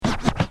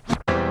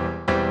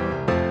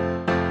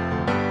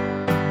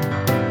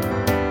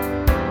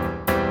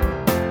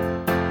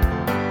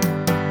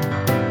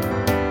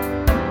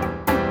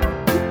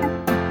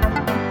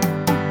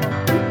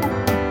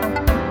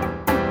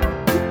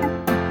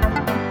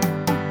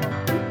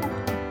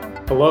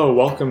Hello,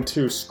 welcome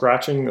to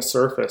Scratching the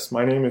Surface.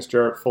 My name is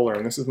Jarrett Fuller,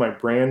 and this is my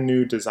brand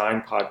new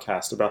design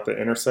podcast about the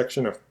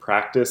intersection of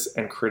practice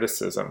and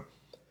criticism.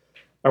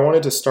 I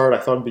wanted to start, I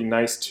thought it'd be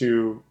nice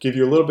to give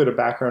you a little bit of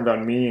background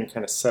on me and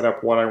kind of set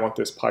up what I want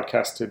this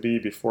podcast to be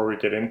before we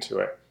get into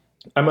it.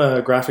 I'm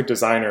a graphic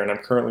designer, and I'm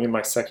currently in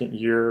my second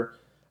year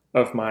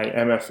of my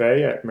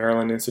MFA at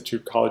Maryland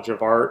Institute College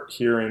of Art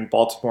here in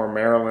Baltimore,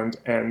 Maryland,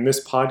 and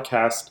this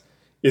podcast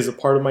is a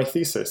part of my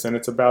thesis, and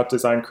it's about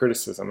design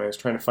criticism. I was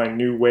trying to find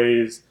new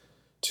ways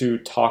to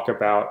talk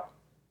about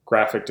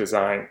graphic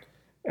design.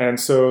 And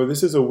so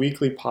this is a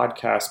weekly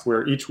podcast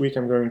where each week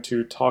I'm going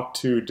to talk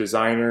to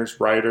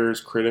designers,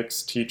 writers,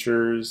 critics,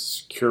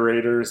 teachers,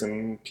 curators,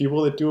 and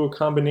people that do a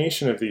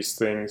combination of these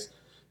things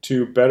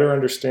to better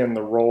understand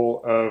the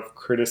role of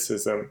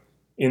criticism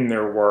in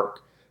their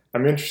work.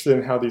 I'm interested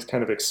in how these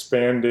kind of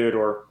expanded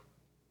or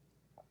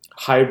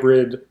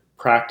hybrid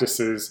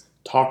practices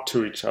talk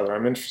to each other.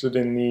 I'm interested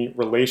in the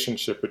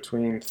relationship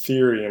between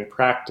theory and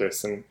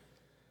practice and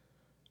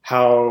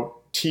how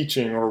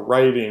teaching or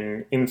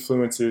writing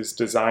influences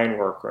design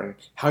work and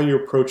how you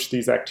approach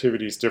these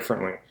activities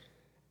differently.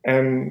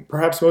 And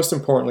perhaps most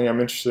importantly, I'm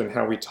interested in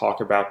how we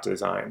talk about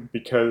design,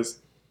 because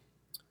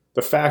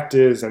the fact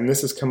is, and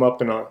this has come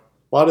up in a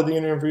lot of the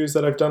interviews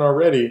that I've done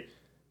already,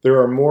 there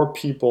are more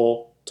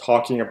people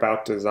talking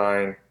about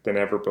design than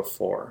ever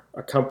before.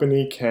 A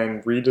company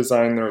can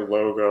redesign their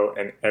logo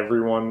and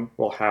everyone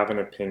will have an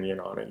opinion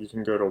on it. You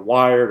can go to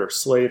Wired or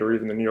Slate or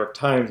even the New York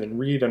Times and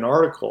read an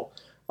article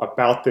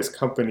about this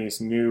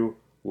company's new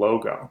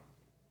logo.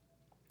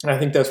 And I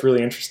think that's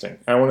really interesting.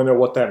 I want to know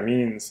what that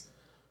means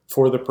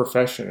for the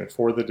profession and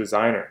for the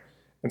designer.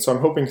 And so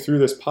I'm hoping through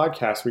this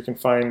podcast we can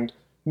find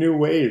new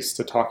ways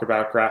to talk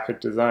about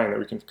graphic design, that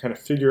we can kind of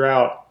figure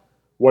out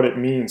what it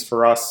means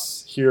for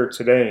us here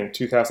today in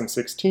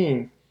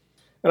 2016.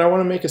 And I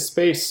want to make a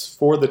space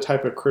for the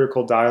type of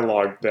critical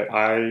dialogue that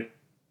I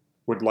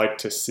would like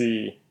to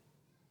see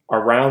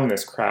around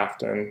this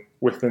craft and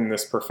within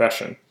this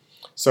profession.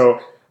 So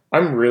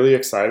I'm really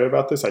excited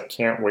about this. I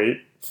can't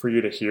wait for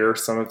you to hear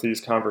some of these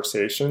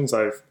conversations.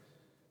 I've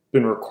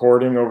been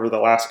recording over the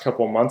last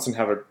couple of months and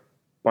have a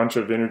bunch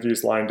of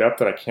interviews lined up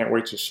that I can't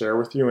wait to share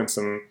with you, and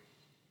some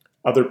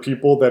other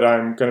people that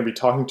I'm going to be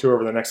talking to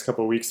over the next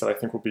couple of weeks that I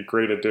think will be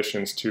great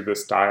additions to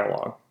this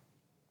dialogue.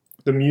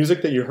 The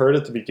music that you heard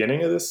at the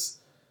beginning of this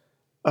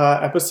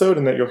episode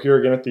and that you'll hear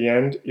again at the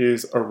end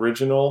is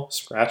original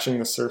Scratching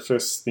the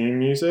Surface theme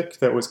music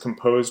that was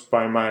composed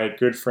by my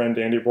good friend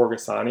Andy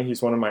Borgasani.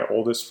 He's one of my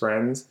oldest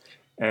friends,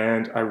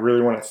 and I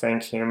really want to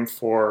thank him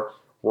for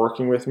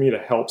working with me to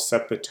help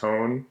set the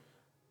tone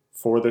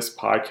for this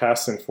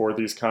podcast and for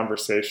these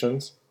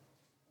conversations.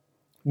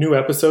 New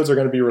episodes are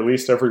going to be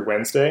released every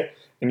Wednesday,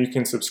 and you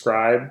can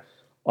subscribe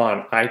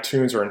on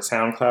iTunes or in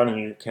SoundCloud, and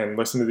you can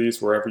listen to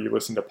these wherever you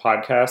listen to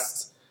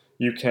podcasts.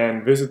 You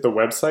can visit the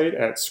website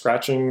at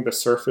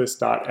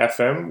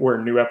scratchingthesurface.fm, where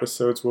new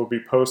episodes will be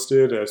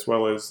posted, as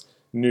well as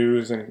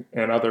news and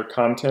other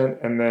content.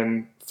 And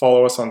then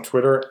follow us on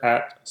Twitter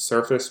at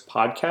Surface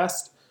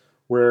Podcast,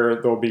 where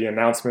there'll be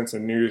announcements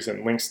and news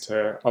and links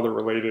to other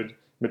related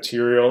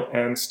material.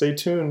 And stay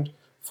tuned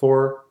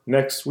for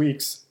next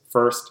week's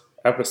first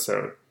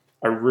episode.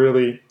 I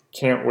really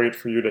can't wait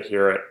for you to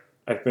hear it.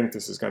 I think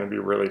this is going to be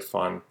really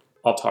fun.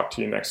 I'll talk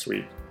to you next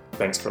week.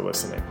 Thanks for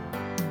listening.